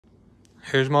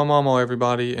Here's my mama,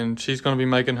 everybody, and she's going to be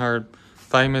making her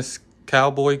famous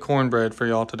cowboy cornbread for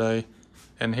y'all today.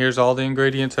 And here's all the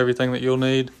ingredients, everything that you'll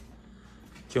need.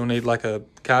 You'll need like a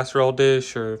casserole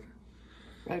dish or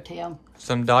Rotel.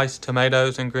 Some diced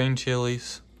tomatoes and green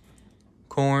chilies,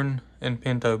 corn and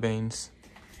pinto beans,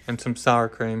 and some sour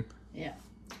cream. Yeah,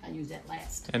 I use that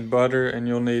last. And butter, and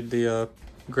you'll need the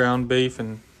ground beef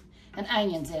and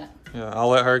onions in it. Yeah, I'll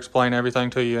let her explain everything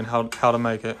to you and how to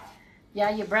make it. Yeah,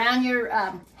 you brown your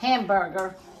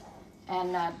hamburger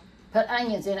and put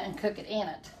onions in it and cook it in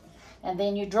it. And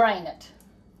then you drain it.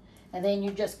 And then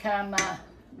you just come, let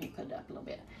me put it up a little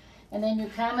bit. And then you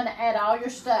come and add all your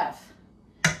stuff.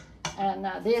 And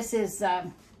this is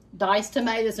diced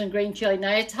tomatoes and green chili.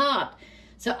 Now it's hot,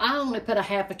 so I only put a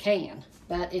half a can.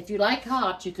 But if you like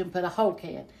hot, you can put a whole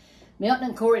can. Milton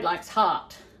and Corey likes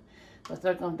hot, but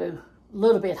they're going to do a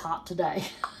little bit hot today.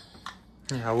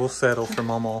 Yeah, we'll settle for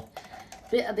Mama.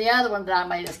 The other one that I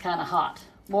made is kind of hot.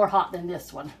 More hot than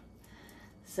this one.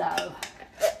 So,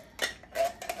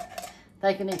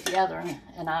 they can eat the other one,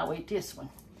 and I'll eat this one.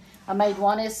 I made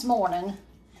one this morning,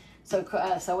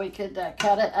 so we could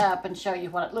cut it up and show you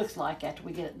what it looks like after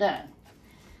we get it done.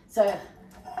 So,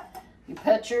 you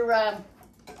put your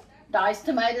diced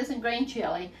tomatoes and green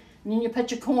chili, and then you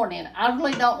put your corn in. I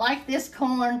really don't like this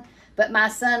corn, but my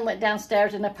son went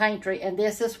downstairs in the pantry, and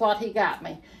this is what he got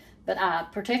me. But I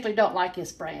particularly don't like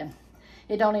this brand.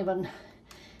 It don't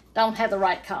have the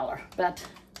right color, but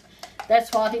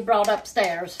that's what he brought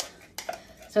upstairs.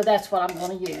 So that's what I'm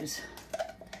going to use.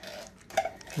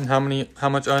 And how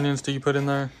much onions do you put in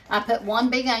there? I put one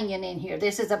big onion in here.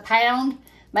 This is a pound,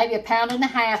 maybe a pound and a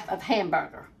half of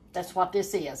hamburger. That's what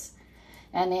this is.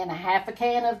 And then a half a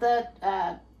can of the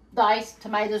diced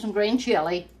tomatoes and green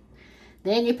chili.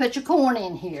 Then you put your corn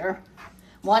in here.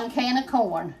 1 can of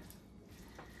corn.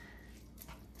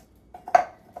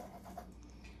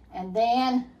 And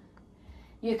then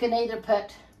you can either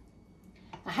put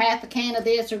a half a can of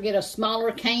this or get a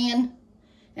smaller can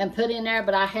and put in there.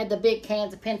 But I had the big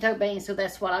cans of pinto beans, so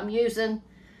that's what I'm using.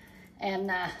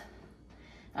 And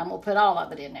I'm going to put all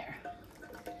of it in there.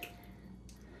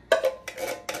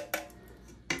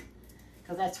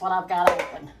 Because that's what I've got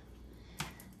open.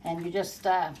 And you just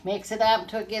mix it up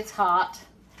until it gets hot.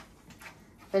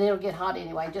 But it'll get hot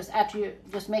anyway. Just after you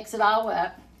just mix it all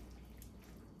up.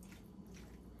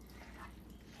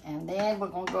 And then we're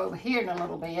going to go over here in a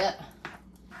little bit.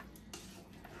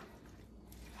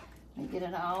 Let me get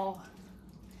it all.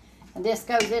 And this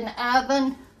goes in the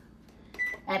oven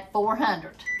at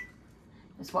 400.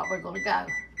 That's what we're going to go.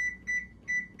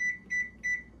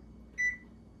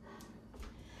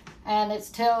 And it's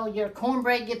till your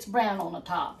cornbread gets brown on the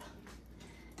top.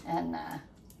 And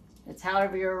it's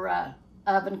however your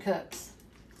oven cooks.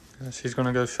 She's going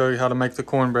to go show you how to make the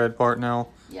cornbread part now.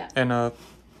 Yeah. And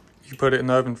you put it in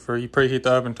the oven you preheat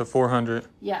the oven to 400.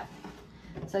 Yeah.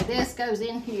 So this goes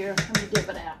in here. Let me dip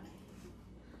it out.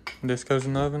 This goes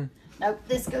in the oven? Nope,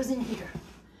 this goes in here.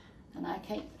 And I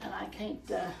can't,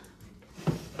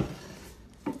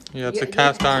 yeah, it's a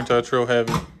cast iron, so it's real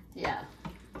heavy. Yeah.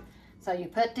 So you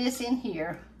put this in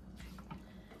here.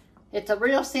 It's a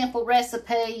real simple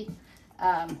recipe.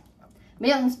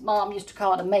 Milton's mom used to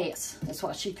call it a mess. That's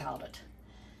what she called it.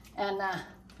 And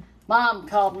Mom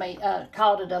called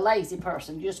it a lazy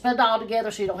person. You just put it all together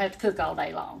so you don't have to cook all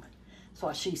day long. That's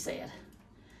what she said.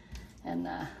 And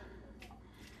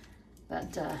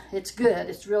but it's good.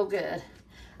 It's real good.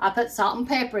 I put salt and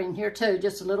pepper in here too,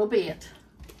 just a little bit.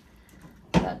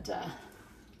 But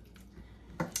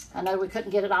I know we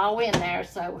couldn't get it all in there,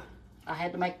 so I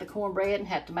had to make the cornbread and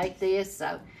had to make this.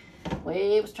 So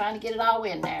we was trying to get it all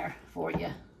in there for you.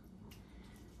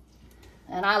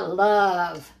 And I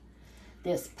love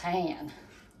this pan.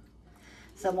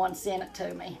 Someone sent it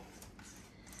to me.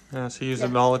 Yeah, she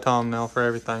uses it all the time now for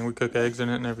everything. We cook eggs in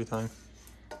it and everything.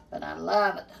 But I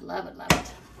love it, love it, love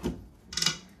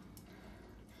it.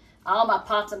 All my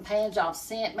pots and pans y'all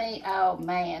sent me, oh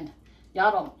man,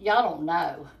 y'all don't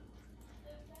know.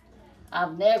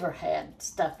 I've never had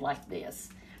stuff like this.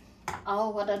 Oh,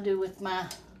 what I do with my,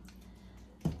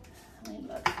 let me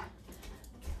look.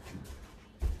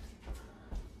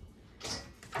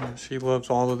 Yeah, she loves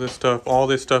all of this stuff. All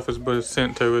this stuff is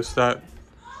sent to us. That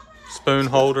spoon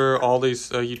holder, all these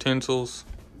utensils,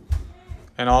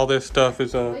 and all this stuff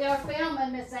is We are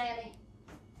filming, Miss Annie.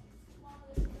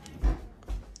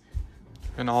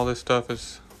 And all this stuff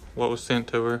is what was sent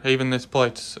to her. Even this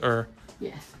plates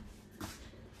Yeah.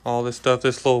 all this stuff.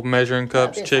 This little measuring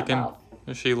cups, this chicken.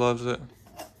 She loves it.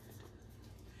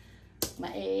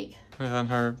 My egg. Yeah, and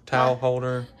her towel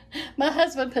holder. My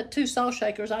husband put 2 salt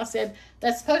shakers. I said,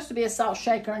 that's supposed to be a salt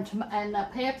shaker and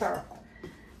pepper.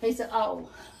 He said, oh.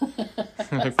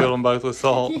 We fill them both with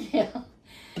salt. Yeah.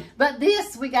 But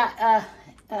this we got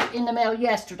in the mail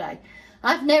yesterday.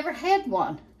 I've never had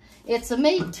one. It's a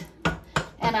meat.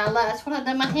 And that's what I've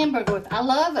done my hamburger with. I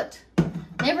love it.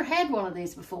 Never had one of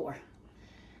these before.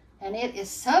 And it is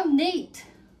so neat.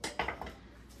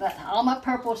 But all my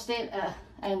purple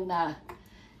and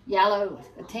yellow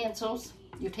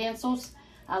utensils,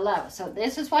 I love it. So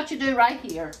this is what you do right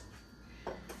here.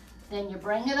 Then you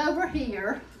bring it over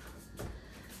here.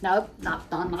 Nope,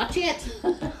 not yet.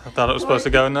 I thought it was supposed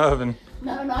to go in the oven.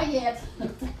 No, not yet.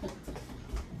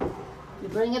 You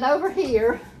bring it over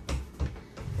here.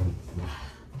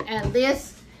 And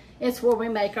this is where we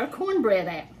make our cornbread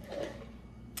at.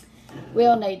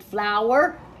 We'll need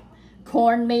flour,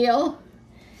 cornmeal,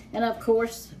 and of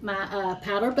course my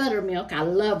powdered buttermilk. I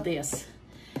love this.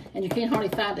 And you can't hardly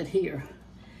find it here.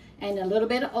 And a little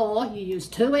bit of oil. You use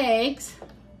 2 eggs,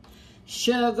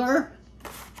 sugar,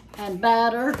 and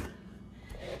butter.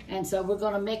 And so we're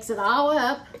going to mix it all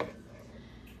up.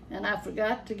 And I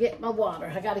forgot to get my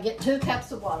water. I got to get 2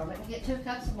 cups of water. Let me get 2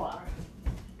 cups of water.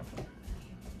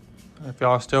 If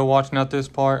y'all are still watching at this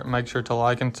part, make sure to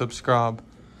like and subscribe.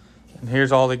 And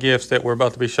here's all the gifts that we're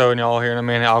about to be showing y'all here in a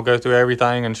minute. I'll go through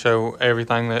everything and show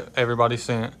everything that everybody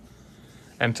sent.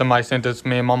 And somebody sent us,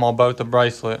 me and Mama, both a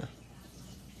bracelet.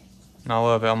 And I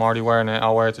love it. I'm already wearing it.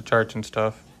 I'll wear it to church and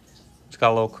stuff. It's got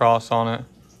a little cross on it.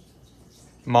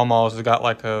 Mama's has got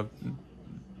like a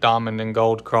diamond and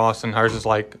gold cross, and hers is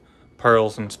like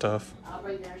pearls and stuff. I'll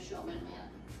bring there and show them in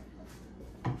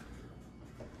a minute.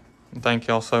 And thank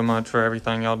y'all so much for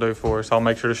everything y'all do for us. I'll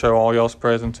make sure to show all y'all's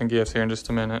presents and gifts here in just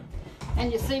a minute.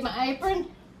 And you see my apron?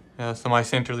 Yeah, somebody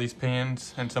sent her these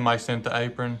pins, and somebody sent the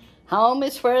apron. Home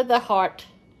is where the heart.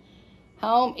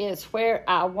 Home is where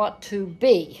I want to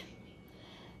be.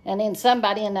 And then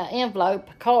somebody in the envelope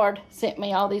card sent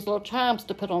me all these little chimes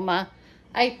to put on my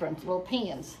apron, little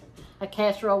pins. A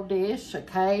casserole dish, a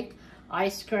cake,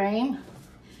 ice cream.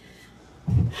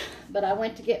 But I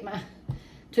went to get my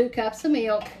 2 cups of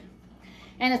milk.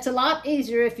 And it's a lot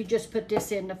easier if you just put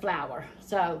this in the flour.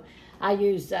 So I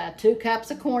used 2 cups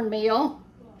of cornmeal.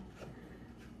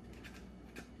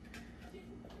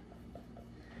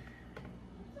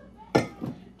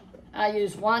 I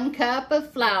used 1 cup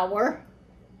of flour.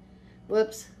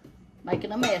 Whoops,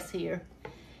 making a mess here.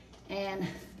 And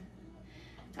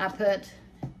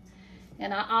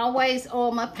I always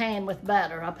oil my pan with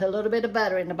butter. I put a little bit of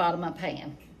butter in the bottom of my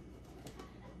pan.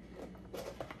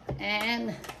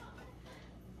 And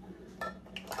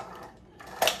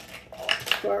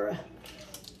for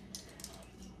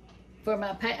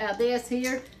my this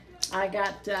here, I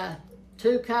got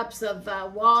 2 cups of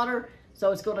water,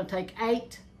 so it's going to take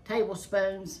 8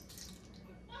 tablespoons.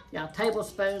 Yeah,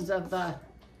 tablespoons of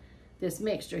this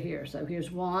mixture here. So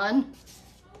here's 1,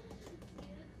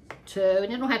 2,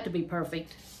 and it don't have to be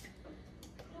perfect.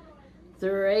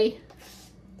 3,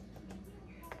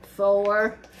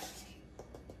 4.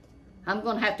 I'm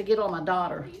gonna have to get on my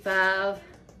daughter. 5,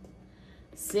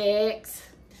 6,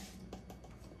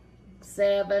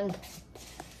 7.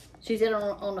 She's in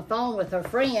on the phone with her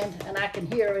friend, and I can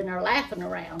hear her in there laughing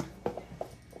around.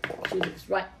 She's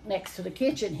right next to the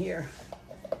kitchen here.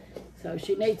 So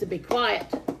she needs to be quiet.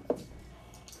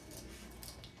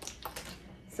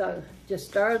 So just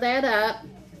stir that up.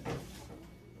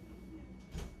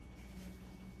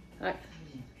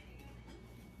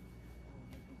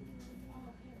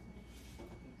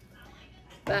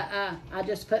 But I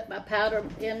just put my powder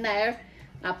in there.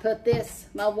 I put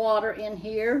my water in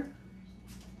here.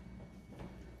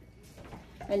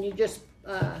 And you just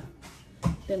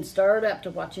then stir it up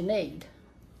to what you need.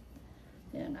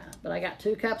 And, but I got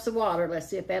 2 cups of water. Let's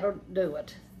see if that'll do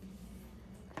it.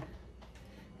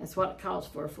 That's what it calls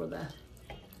for the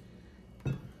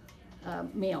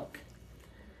milk.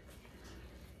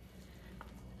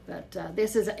 But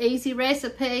this is an easy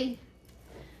recipe.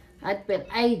 It's been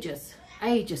ages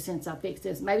since I fixed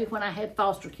this. Maybe when I had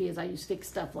foster kids, I used to fix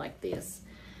stuff like this.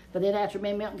 But then after me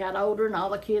and Milton got older and all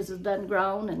the kids have done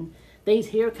grown, and these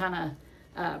here kind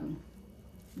of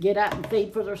get out and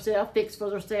feed for themselves, fix for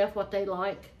themselves what they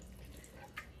like.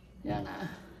 And,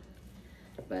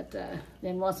 but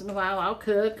then once in a while I'll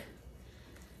cook.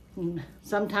 And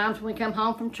sometimes when we come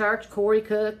home from church, Corey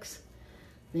cooks.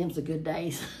 Them's the good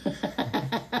days.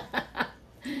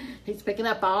 He's picking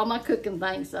up all my cooking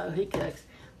things, so he cooks.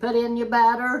 Put in your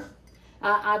butter.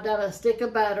 I done a stick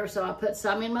of butter, so I put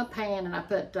some in my pan and I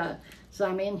put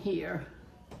some in here.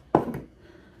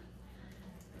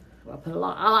 I put a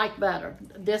lot. I like butter.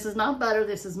 This is not butter.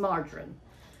 This is margarine.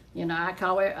 You know, I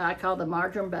call the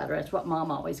margarine butter. That's what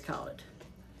Mom always called it.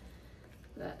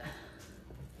 But,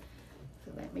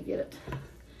 so let me get it.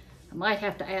 I might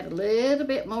have to add a little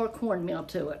bit more cornmeal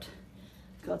to it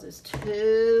because it's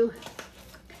too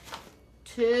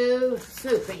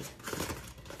soupy.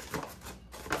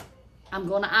 I'm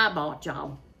gonna eyeball it,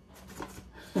 y'all.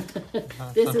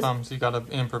 Sometimes you gotta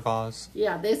improvise.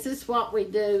 Yeah, this is what we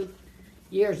do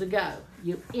years ago.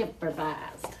 You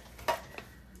improvised.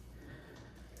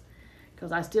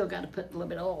 Because I still got to put a little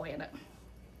bit of oil in it.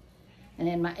 And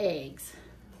then my eggs.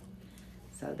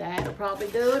 So that'll probably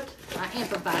do it. I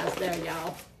improvised there,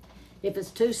 y'all. If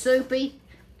it's too soupy,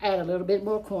 add a little bit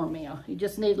more cornmeal. You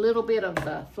just need a little bit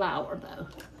of flour, though.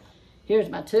 Here's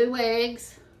my 2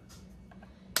 eggs.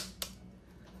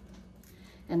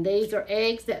 And these are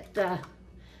eggs that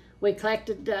we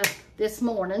collected this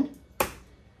morning.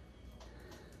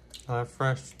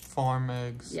 Fresh farm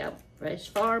eggs. Yep, fresh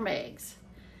farm eggs.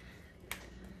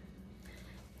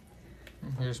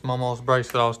 Here's Mama's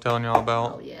bracelet I was telling y'all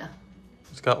about. Oh, yeah.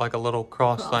 It's got like a little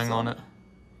cross thing on it.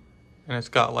 And it's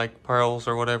got like pearls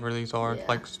or whatever these are. Yeah. It's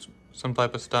like some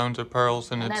type of stones or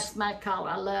pearls. And it's... that's my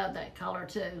collar. I love that color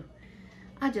too.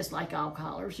 I just like all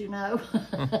colors, you know.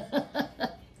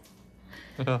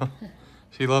 Yeah.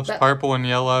 She loves purple and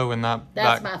yellow and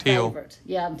that's my teal. favorite.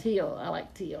 Yeah, and teal. I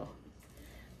like teal.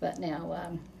 But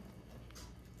now,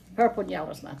 purple and yellow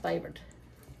is my favorite.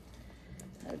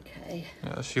 Okay.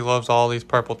 Yeah, she loves all these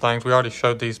purple things. We already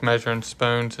showed these measuring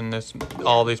spoons and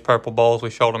all these purple bowls.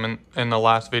 We showed them in the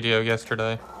last video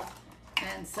yesterday.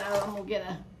 And so I'm gonna get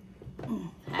a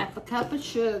half a cup of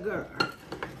sugar.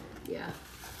 Yeah,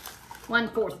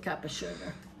 1/4 cup of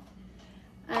sugar.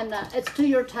 And it's to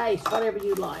your taste, whatever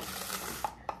you like.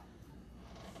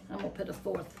 I'm gonna put a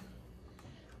 1/4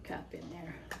 cup in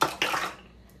there.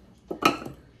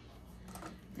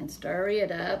 And stir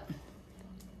it up.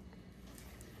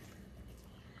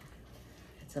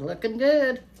 It's looking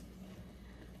good.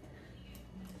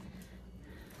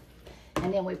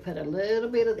 And then we put a little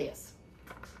bit of this.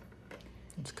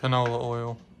 It's canola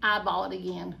oil. Eyeball it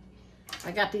again.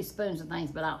 I got these spoons and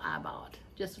things, but I'll eyeball it.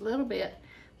 Just a little bit,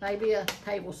 maybe a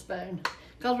tablespoon,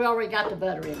 because we already got the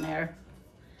butter in there.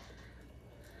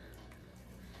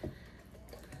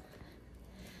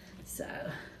 So,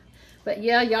 but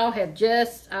yeah, y'all have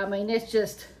just, I mean, it's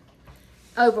just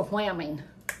overwhelming.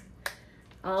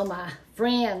 All my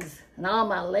friends and all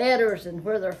my letters and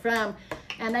where they're from.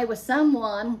 And there was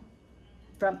someone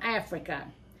from Africa.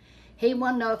 He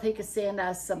wanted to know if he could send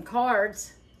us some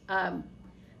cards.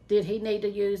 Did he need to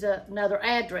use another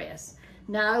address?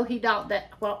 No, he don't.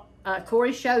 That what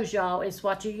Corey shows y'all is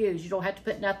what you use. You don't have to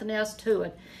put nothing else to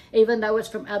it, even though it's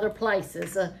from other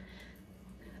places.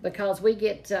 Because we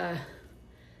get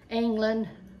England,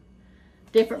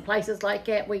 different places like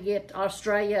that. We get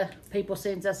Australia. People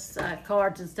sends us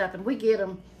cards and stuff, and we get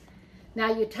them.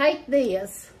 Now you take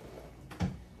this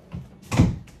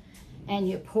and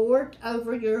you pour it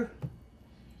over your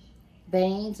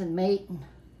beans and meat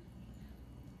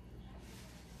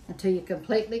until you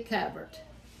completely cover it.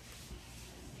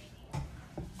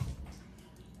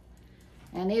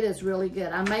 And it is really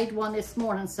good. I made one this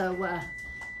morning so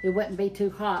it wouldn't be too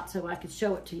hot, so I could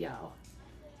show it to y'all.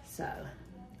 So,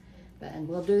 and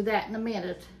we'll do that in a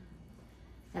minute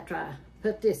after I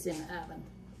put this in the oven.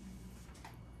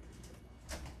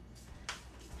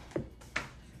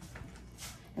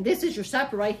 And this is your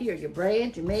supper right here. Your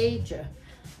bread, your meat, your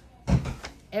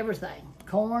everything.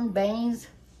 Corn, beans,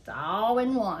 it's all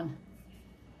in one.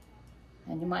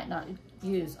 And you might not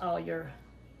use all your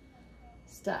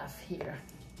stuff here.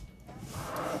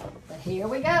 But here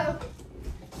we go.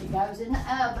 It goes in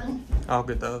the oven. I'll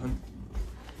get the oven.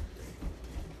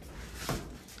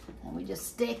 And we just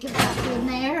stick it up in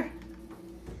there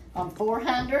on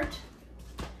 400.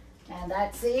 And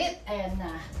that's it. And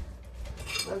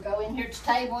we'll go in here to the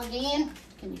table again.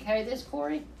 Can you carry this,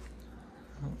 Corey?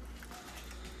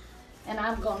 And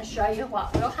I'm going to show you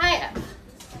what we'll have.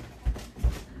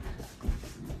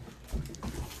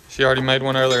 She already made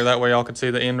one earlier. That way y'all could see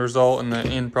the end result and the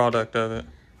end product of it.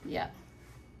 Yeah.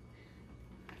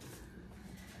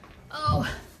 Oh.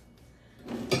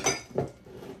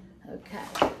 Okay.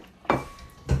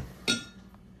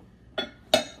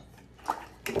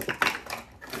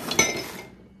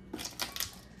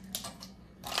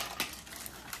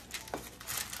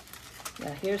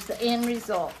 Now here's the end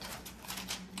result.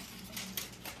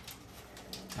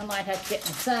 I might have to get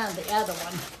my son the other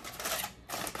one.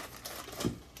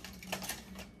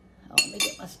 Oh, let me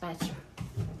get my spatula.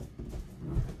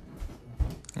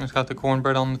 It's got the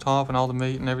cornbread on the top and all the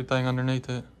meat and everything underneath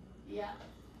it. Yeah.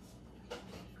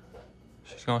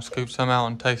 She's gonna scoop some out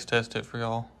and taste test it for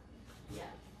y'all. Yeah.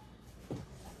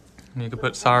 And you can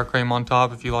put sour cream on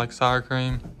top if you like sour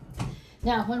cream.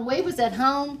 Now, when we was at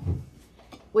home,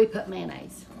 we put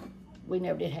mayonnaise. We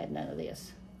never did have none of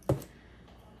this.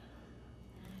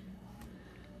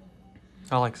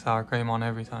 I like sour cream on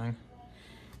everything.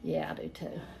 Yeah, I do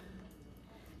too.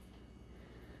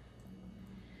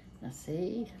 Now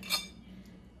see,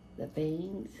 the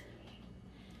beans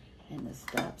and the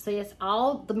stuff. See, it's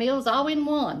all, the meal's all in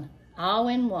one. All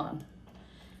in one.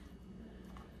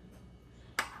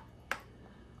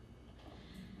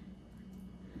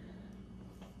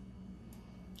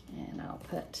 And I'll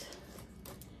put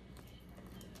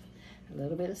a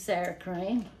little bit of sour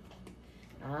cream.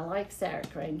 I like sour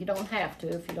cream. You don't have to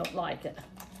if you don't like it.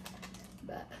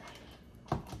 But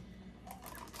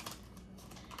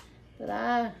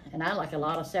I like a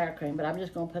lot of sour cream, but I'm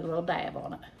just gonna put a little dab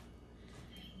on it.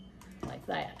 Like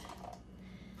that.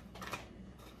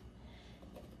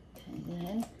 And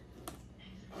then,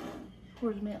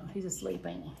 where's Milton? He's asleep,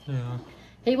 ain't he? Yeah.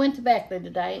 He went to Beckley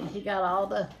today and he got all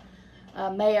the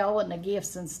mail and the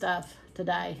gifts and stuff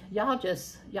today.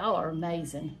 Y'all are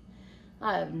amazing.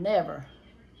 I have never,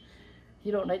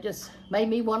 they just made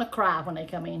me want to cry when they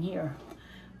come in here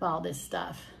with all this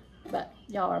stuff. But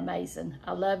y'all are amazing.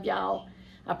 I love y'all.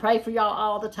 I pray for y'all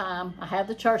all the time. I have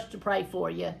the church to pray for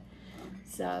you.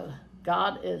 So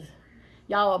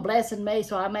y'all are blessing me,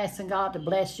 so I'm asking God to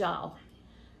bless y'all.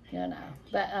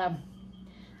 But I'm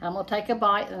going to take a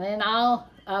bite and then I'll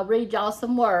read y'all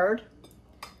some word.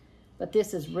 But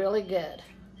this is really good.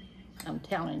 I'm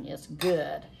telling you, it's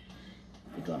good.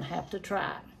 You're going to have to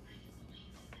try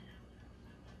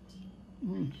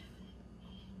it.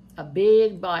 A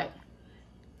big bite.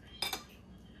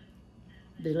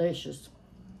 Delicious.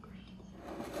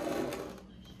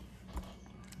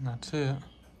 That's it.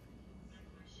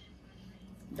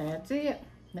 That's it.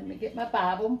 Let me get my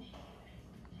Bible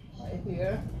right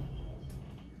here.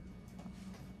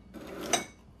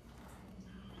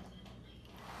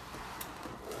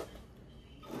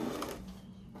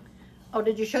 Oh,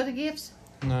 did you show the gifts?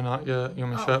 No, not yet. You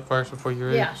want me to show it first before you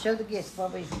read? Yeah, show the gifts before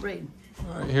we read.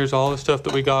 All right, here's all the stuff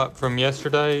that we got from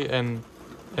yesterday and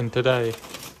today.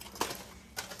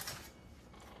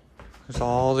 There's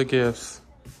all the gifts.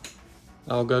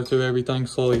 I'll go through everything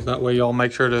slowly. That way y'all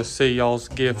make sure to see y'all's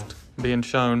gift being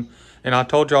shown. And I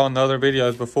told y'all in the other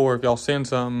videos before, if y'all send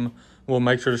something, we'll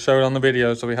make sure to show it on the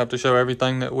video. So we have to show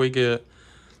everything that we get.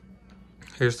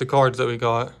 Here's the cards that we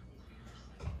got.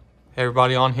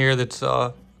 Everybody on here that's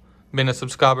been a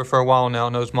subscriber for a while now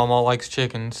knows Mama likes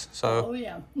chickens. So Oh,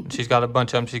 yeah. she's got a bunch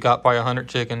of them. She's got probably 100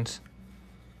 chickens.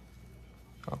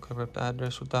 I'll cover up the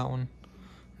address with that one.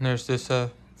 And there's this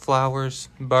flowers,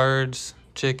 birds,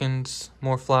 chickens,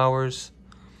 more flowers.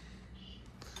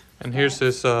 And here's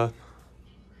this,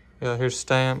 here's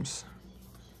stamps.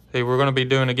 See, we're going to be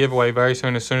doing a giveaway very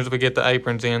soon. As soon as we get the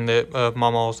aprons in that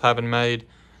Mama's having made,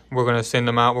 we're going to send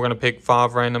them out. We're going to pick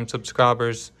 5 random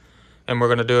subscribers. And we're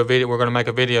going to do a video. We're going to make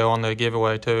a video on the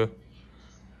giveaway too.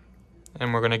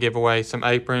 And we're going to give away some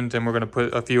aprons. And we're going to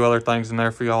put a few other things in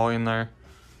there for y'all in there.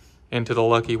 Into the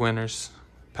lucky winners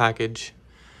package.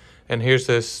 And here's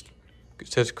this.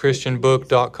 It says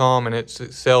christianbook.com. And it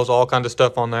sells all kinds of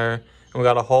stuff on there. And we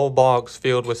got a whole box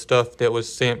filled with stuff that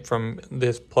was sent from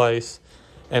this place.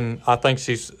 And I think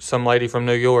she's some lady from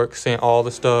New York sent all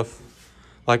the stuff.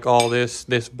 Like all this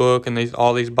book and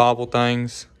all these Bible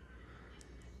things.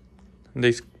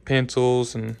 These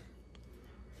pencils and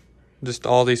just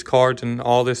all these cards and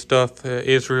all this stuff,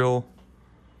 Israel,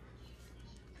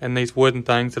 and these wooden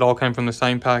things that all came from the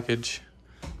same package.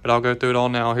 But I'll go through it all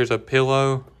now. Here's a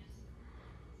pillow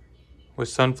with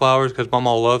sunflowers because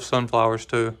Mama loves sunflowers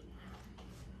too.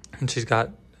 And she's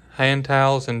got hand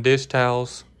towels and dish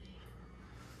towels.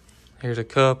 Here's a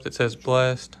cup that says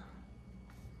blessed.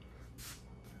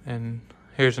 And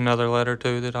here's another letter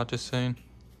too that I just seen.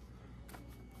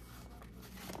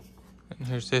 And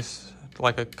here's this,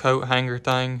 like a coat hanger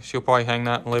thing. She'll probably hang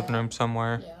that in the living room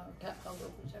somewhere. Yeah.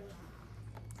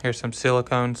 Here's some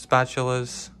silicone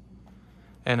spatulas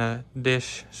and a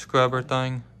dish scrubber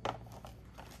thing.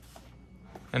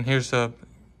 And here's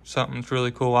something that's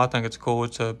really cool. I think it's cool.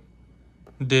 It's a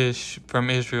dish from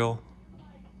Israel.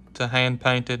 It's a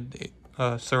hand-painted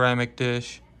ceramic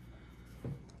dish.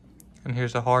 And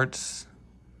here's a hearts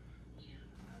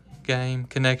game,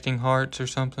 connecting hearts or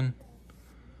something.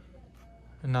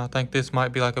 And I think this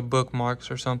might be like a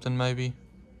bookmarks or something maybe.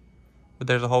 But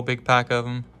there's a whole big pack of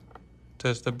them. It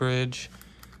says the bridge.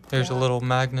 There's a little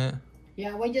magnet.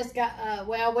 Yeah, we just got,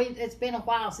 it's been a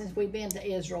while since we've been to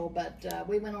Israel, but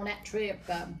we went on that trip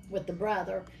with the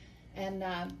brother. And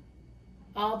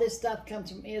all this stuff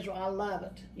comes from Israel. I love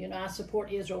it. I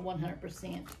support Israel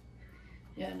 100%.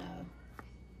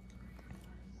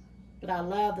 But I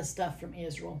love the stuff from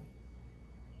Israel.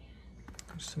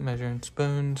 Some measuring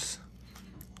spoons.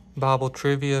 Bible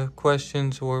trivia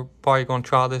questions. We're probably going to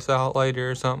try this out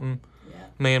later or something. Yeah.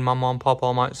 Me and my mom and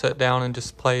papa might sit down and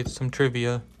just play some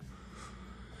trivia.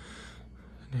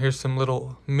 And here's some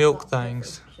little milk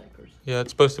things. Yeah,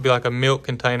 it's supposed to be like a milk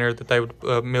container that they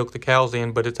would milk the cows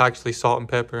in, but it's actually salt and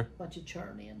pepper. What you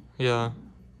churn in. Yeah,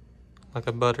 like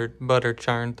a butter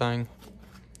churn thing.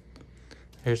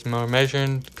 Here's more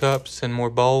measuring cups and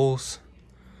more bowls.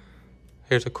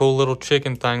 Here's a cool little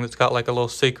chicken thing that's got like a little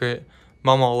secret.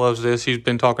 Mama loves this. She's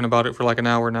been talking about it for like an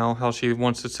hour now, how she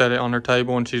wants to set it on her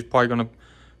table, and she's probably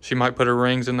she might put her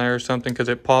rings in there or something because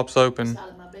it pops open. Side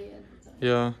of my bed.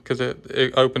 Yeah, because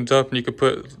it opens up and you could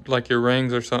put like your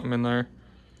rings or something in there.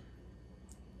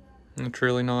 And it's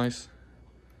really nice.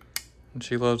 And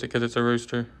she loves it because it's a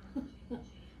rooster.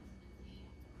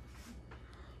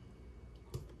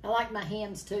 I like my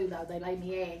hens too, though. They lay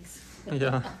me eggs.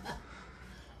 Yeah.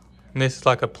 And this is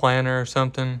like a planner or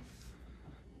something.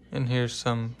 And here's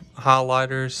some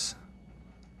highlighters.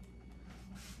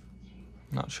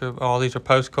 Not sure. Oh, these are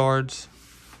postcards.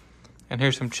 And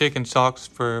here's some chicken socks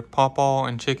for Pawpaw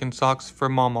and chicken socks for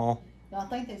Mamaw. No, I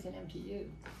think they sent them to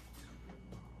you.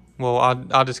 Well,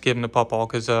 I'll just give them to Pawpaw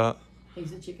because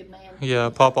He's a chicken man. yeah,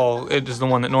 Pawpaw is the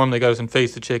one that normally goes and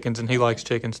feeds the chickens, and he likes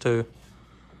chickens too.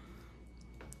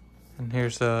 And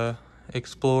here's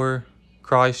Explore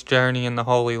Christ's Journey in the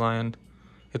Holy Land.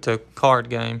 It's a card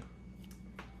game.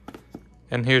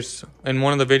 And here's, in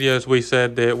one of the videos we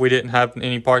said that we didn't have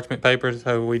any parchment paper,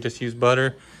 so we just used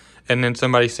butter. And then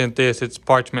somebody sent this. It's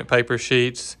parchment paper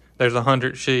sheets. There's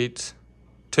 100 sheets,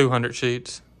 200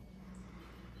 sheets.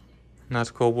 And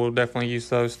that's cool. We'll definitely use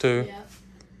those too. Yeah.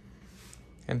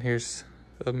 And here's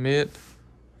a mitt,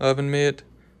 oven mitt,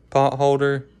 pot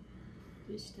holder,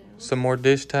 some more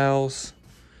dish towels.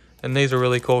 And these are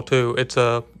really cool too. It's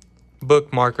a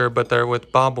bookmarker, but they're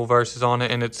with Bible verses on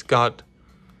it, and it's got,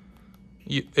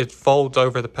 it folds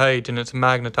over the page and it's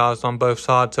magnetized on both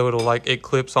sides, so it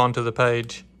clips onto the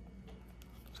page.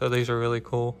 So these are really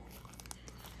cool.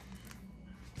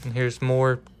 And here's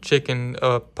more chicken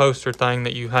poster thing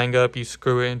that you hang up, you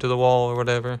screw it into the wall or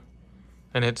whatever.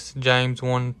 And it's James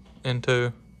 1 and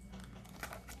 2.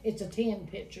 It's a tin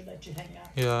picture that you hang up.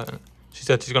 Yeah, she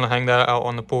said she's going to hang that out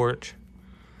on the porch.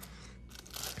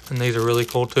 And these are really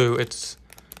cool too. It's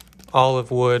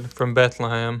olive wood from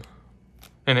Bethlehem.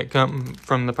 And it come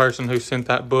from the person who sent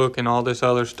that book and all this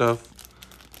other stuff.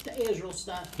 The Israel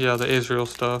stuff. Yeah, the Israel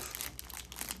stuff.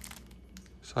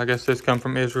 So I guess this come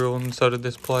from Israel, and so did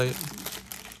this plate.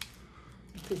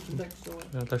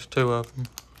 Yeah, there's 2 of them.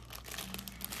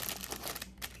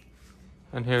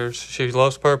 And here's, she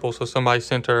loves purple, so somebody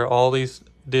sent her all these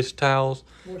dish towels.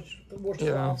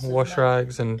 Wash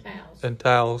rags and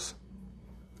towels.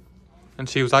 And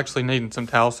she was actually needing some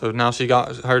towels, so now she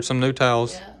got her some new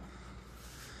towels. Yeah.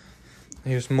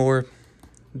 Here's more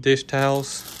dish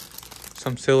towels,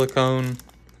 some silicone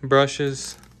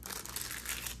brushes.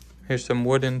 Here's some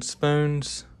wooden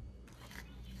spoons.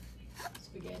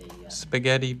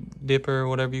 Spaghetti dipper, or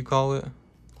whatever you call it.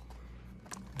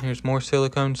 Here's more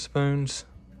silicone spoons.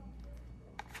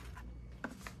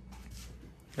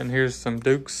 And here's some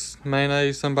Duke's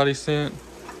mayonnaise somebody sent.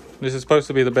 This is supposed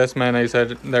to be the best mayonnaise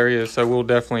that there is, so we'll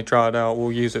definitely try it out.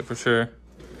 We'll use it for sure.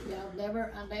 Yeah, I've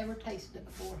never tasted it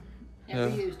before.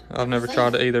 Never used it. I've never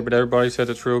tried it either, but everybody said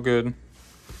it's real good.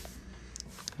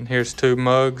 And here's 2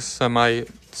 mugs. Somebody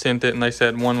sent it and they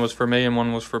said one was for me and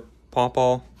one was for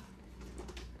Pawpaw.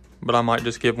 But I might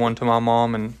just give one to my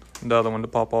mom and the other one to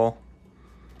Pawpaw.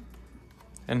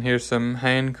 And here's some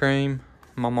hand cream.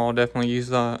 Mama will definitely use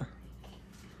that.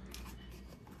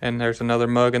 And there's another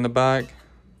mug in the back.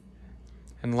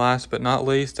 And last but not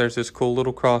least, there's this cool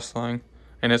little cross thing.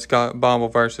 And it's got Bible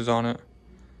verses on it.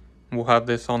 We'll have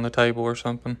this on the table or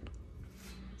something.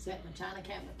 Set in the china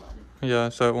cabinet, buddy. Yeah,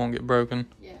 so it won't get broken.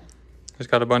 Yeah. It's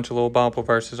got a bunch of little Bible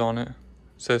verses on it. It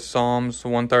says Psalms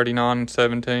 139 and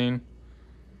 17.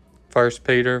 1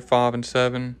 Peter 5 and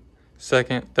 7.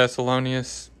 2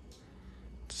 Thessalonians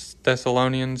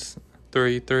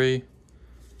 3:3.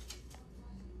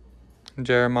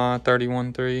 Jeremiah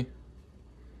 31:3.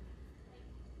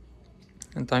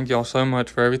 And thank y'all so much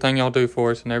for everything y'all do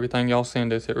for us and everything y'all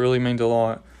send us. It really means a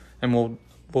lot. And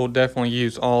we'll definitely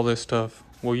use all this stuff.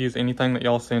 We'll use anything that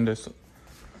y'all send us.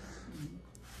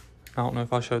 I don't know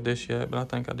if I showed this yet, but I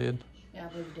think I did. Yeah, I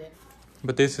believe you did.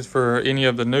 But this is for any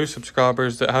of the new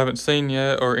subscribers that haven't seen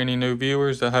yet, or any new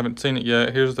viewers that haven't seen it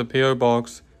yet. Here's the P.O.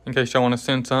 box. In case y'all want to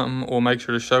send something, we'll make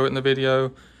sure to show it in the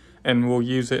video, and we'll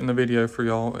use it in the video for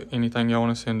y'all, anything y'all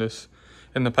want to send us.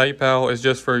 And the PayPal is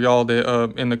just for y'all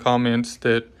that in the comments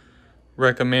that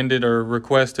recommended or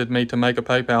requested me to make a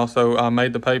PayPal, so I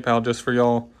made the PayPal just for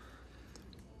y'all.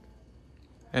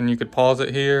 And you could pause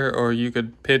it here, or you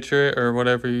could picture it, or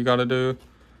whatever you got to do.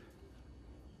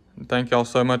 And thank y'all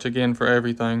so much again for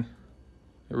everything.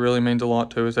 It really means a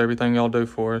lot to us, everything y'all do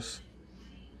for us.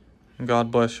 And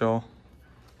God bless y'all.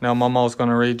 Now Mama's going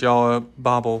to read y'all a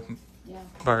Bible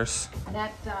verse. And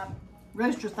that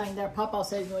rooster thing there, Papa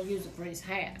said he's going to use it for his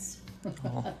hats.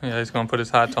 Oh, yeah, he's going to put his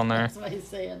hats on there. That's what he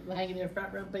said. Hanging in the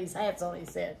front room, put his hats on, he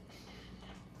said.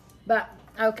 But,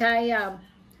 okay,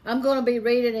 I'm going to be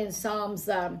reading in Psalms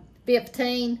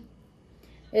 15.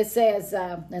 It says,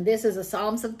 and this is the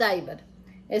Psalms of David.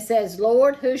 It says,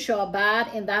 Lord, who shall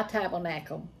abide in thy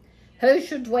tabernacle? Who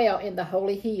shall dwell in the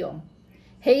holy hill?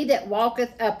 He that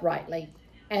walketh uprightly,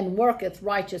 and worketh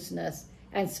righteousness,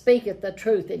 and speaketh the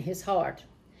truth in his heart.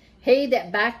 He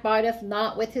that backbiteth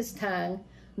not with his tongue,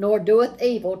 nor doeth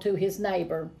evil to his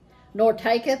neighbor, nor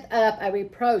taketh up a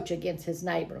reproach against his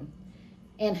neighbor,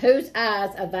 in whose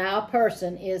eyes a vile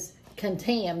person is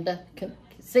contemned,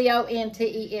 C-O-N-T-E-M-N-E-D.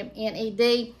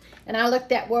 And I looked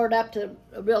that word up to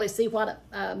really see what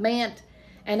it meant,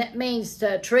 and it means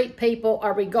to treat people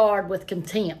or regard with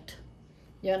contempt,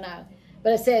 you know.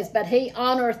 But it says, but he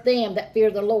honoreth them that fear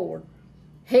the Lord.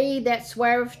 He that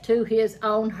sweareth to his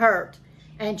own hurt,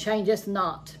 and changeth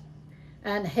not.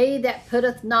 And he that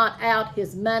putteth not out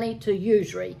his money to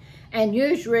usury. And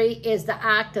usury is the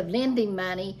act of lending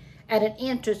money at an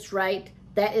interest rate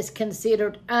that is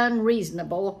considered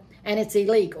unreasonable, and it's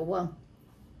illegal. Well,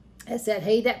 it said,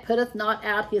 he that putteth not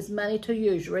out his money to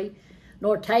usury,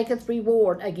 nor taketh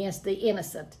reward against the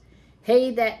innocent.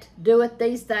 He that doeth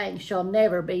these things shall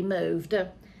never be moved.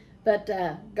 But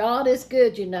God is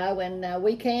good, you know, and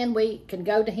we can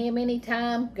go to him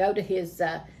anytime, go to his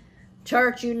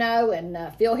church, you know,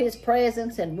 and feel his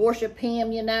presence and worship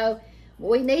him, you know.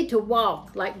 We need to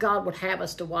walk like God would have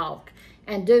us to walk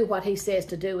and do what he says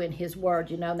to do in his word,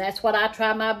 you know. And that's what I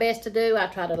try my best to do. I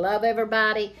try to love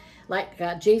everybody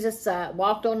like Jesus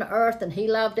walked on the earth and he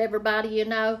loved everybody, you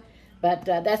know. But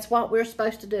that's what we're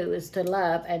supposed to do, is to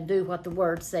love and do what the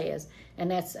word says.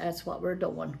 And that's what we're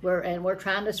doing. We're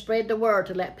trying to spread the word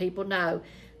to let people know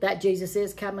that Jesus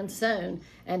is coming soon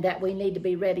and that we need to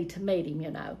be ready to meet him,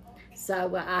 you know.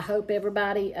 So I hope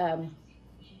everybody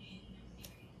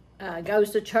goes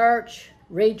to church,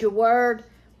 read your word,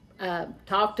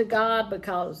 talk to God,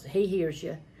 because he hears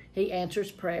you. He answers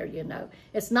prayer, you know.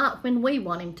 It's not when we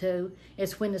want him to.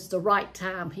 It's when it's the right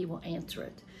time he will answer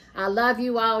it. I love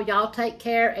you all. Y'all take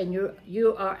care, and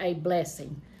you are a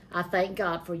blessing. I thank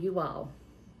God for you all.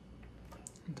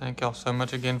 Thank y'all so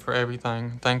much again for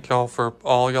everything. Thank y'all for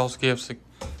all y'all's gifts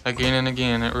again and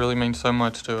again. It really means so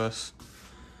much to us.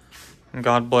 And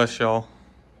God bless y'all.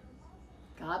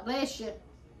 God bless you.